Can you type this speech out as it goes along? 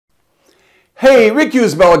Hey, Rick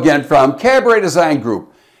Uzubell again from Cabaret Design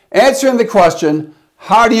Group, answering the question,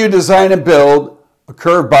 how do you design and build a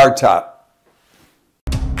curved bar top?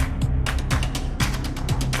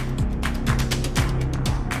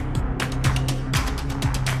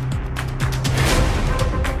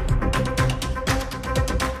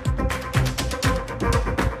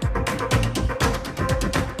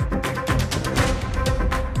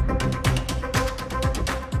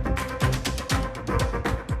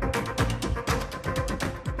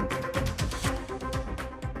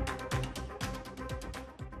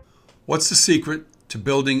 What's the secret to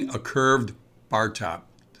building a curved bar top?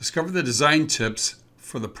 Discover the design tips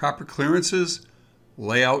for the proper clearances,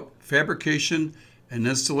 layout, fabrication, and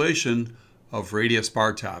installation of radius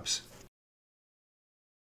bar tops.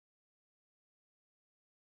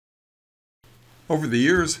 Over the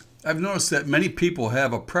years, I've noticed that many people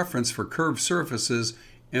have a preference for curved surfaces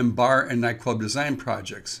in bar and nightclub design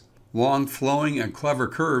projects. Long, flowing, and clever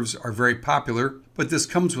curves are very popular, but this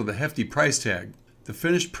comes with a hefty price tag. The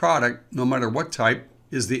finished product, no matter what type,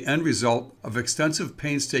 is the end result of extensive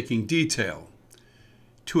painstaking detail.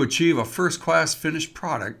 To achieve a first-class finished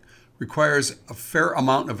product requires a fair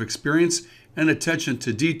amount of experience and attention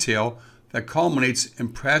to detail that culminates in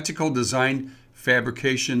practical design,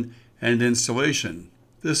 fabrication, and installation.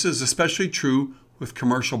 This is especially true with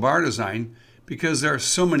commercial bar design because there are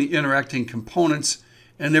so many interacting components,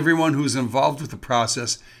 and everyone who's involved with the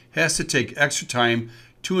process has to take extra time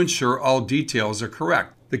to ensure all details are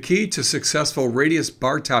correct. The key to successful radius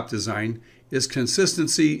bar top design is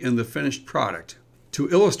consistency in the finished product. To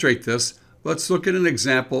illustrate this, let's look at an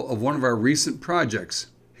example of one of our recent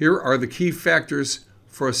projects. Here are the key factors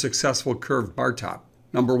for a successful curved bar top.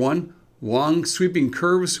 Number 1, long sweeping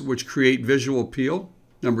curves which create visual appeal.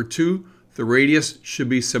 Number 2, the radius should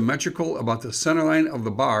be symmetrical about the centerline of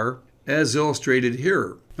the bar, as illustrated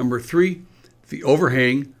here. Number 3, the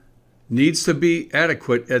overhang needs to be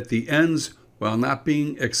adequate at the ends while not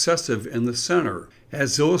being excessive in the center.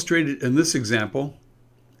 As illustrated in this example,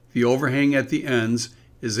 the overhang at the ends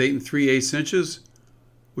is 8 3/8 inches,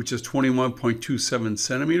 which is 21.27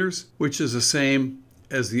 centimeters, which is the same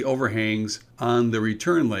as the overhangs on the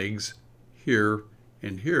return legs here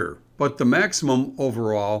and here. But the maximum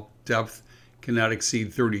overall depth cannot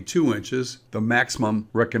exceed 32 inches, the maximum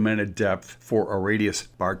recommended depth for a radius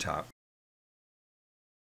bar top.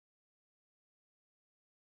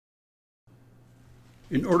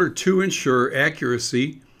 In order to ensure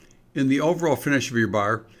accuracy in the overall finish of your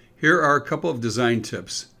bar, here are a couple of design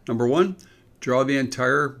tips. Number 1, draw the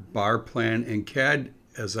entire bar plan in CAD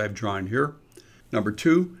as I've drawn here. Number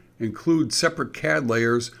 2, include separate CAD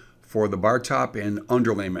layers for the bar top and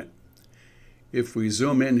underlayment. If we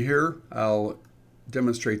zoom in here, I'll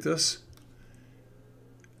demonstrate this.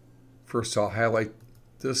 First, I'll highlight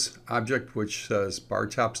this object which says bar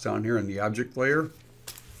tops down here in the object layer,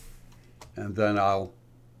 and then I'll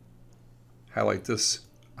highlight this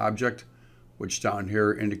object, which down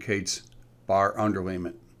here indicates bar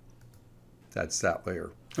underlayment. That's that layer.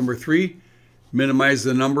 Number 3, minimize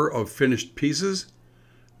the number of finished pieces.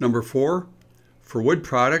 Number 4, for wood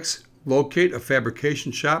products, locate a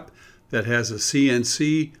fabrication shop that has a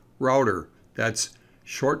CNC router. That's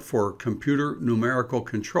short for computer numerical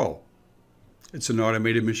control. It's an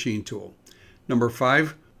automated machine tool. Number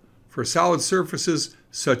 5, for solid surfaces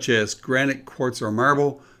such as granite, quartz, or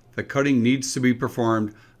marble, the cutting needs to be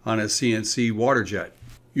performed on a CNC water jet.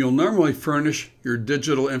 You'll normally furnish your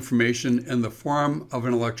digital information in the form of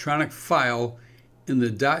an electronic file in the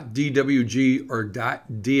 .dwg or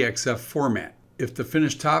 .dxf format. If the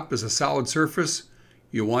finished top is a solid surface,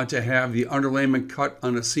 you want to have the underlayment cut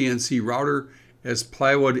on a CNC router, as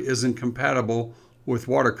plywood isn't compatible with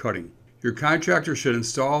water cutting. Your contractor should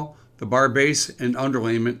install the bar base and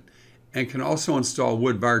underlayment and can also install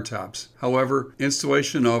wood bar tops. However,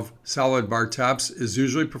 installation of solid bar tops is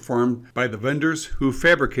usually performed by the vendors who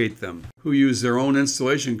fabricate them, who use their own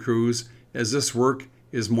installation crews, as this work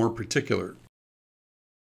is more particular.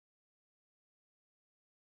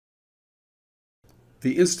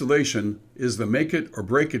 The installation is the make it or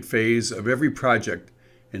break it phase of every project,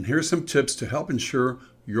 and here's some tips to help ensure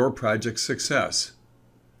your project's success.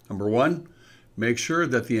 Number 1, make sure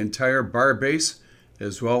that the entire bar base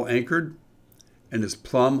is well anchored and is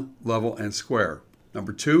plumb, level, and square.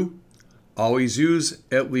 Number 2, always use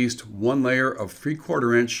at least one layer of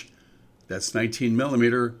 3/4 inch, that's 19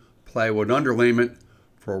 millimeter, plywood underlayment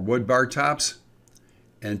for wood bar tops,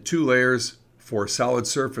 and 2 layers for solid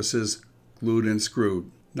surfaces glued and screwed.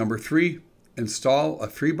 Number 3, install a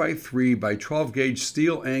 3x3 by 12 gauge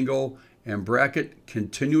steel angle and bracket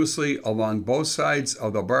continuously along both sides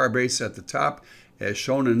of the bar base at the top as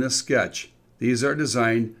shown in this sketch. These are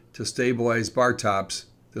designed to stabilize bar tops.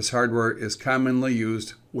 This hardware is commonly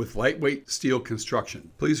used with lightweight steel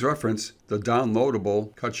construction. Please reference the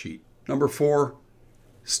downloadable cut sheet. Number 4,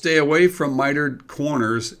 stay away from mitered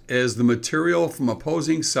corners, as the material from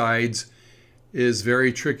opposing sides is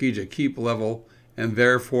very tricky to keep level and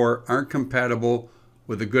therefore aren't compatible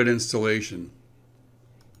with a good installation.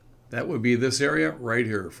 That would be this area right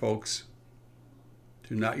here, folks.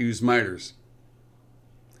 Do not use miters.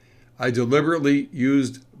 I deliberately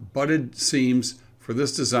used butted seams for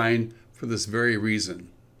this design for this very reason.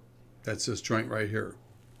 That's this joint right here.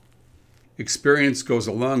 Experience goes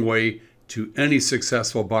a long way to any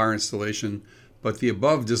successful bar installation, but the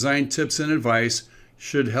above design tips and advice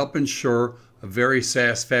should help ensure a very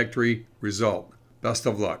satisfactory result. Best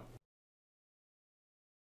of luck.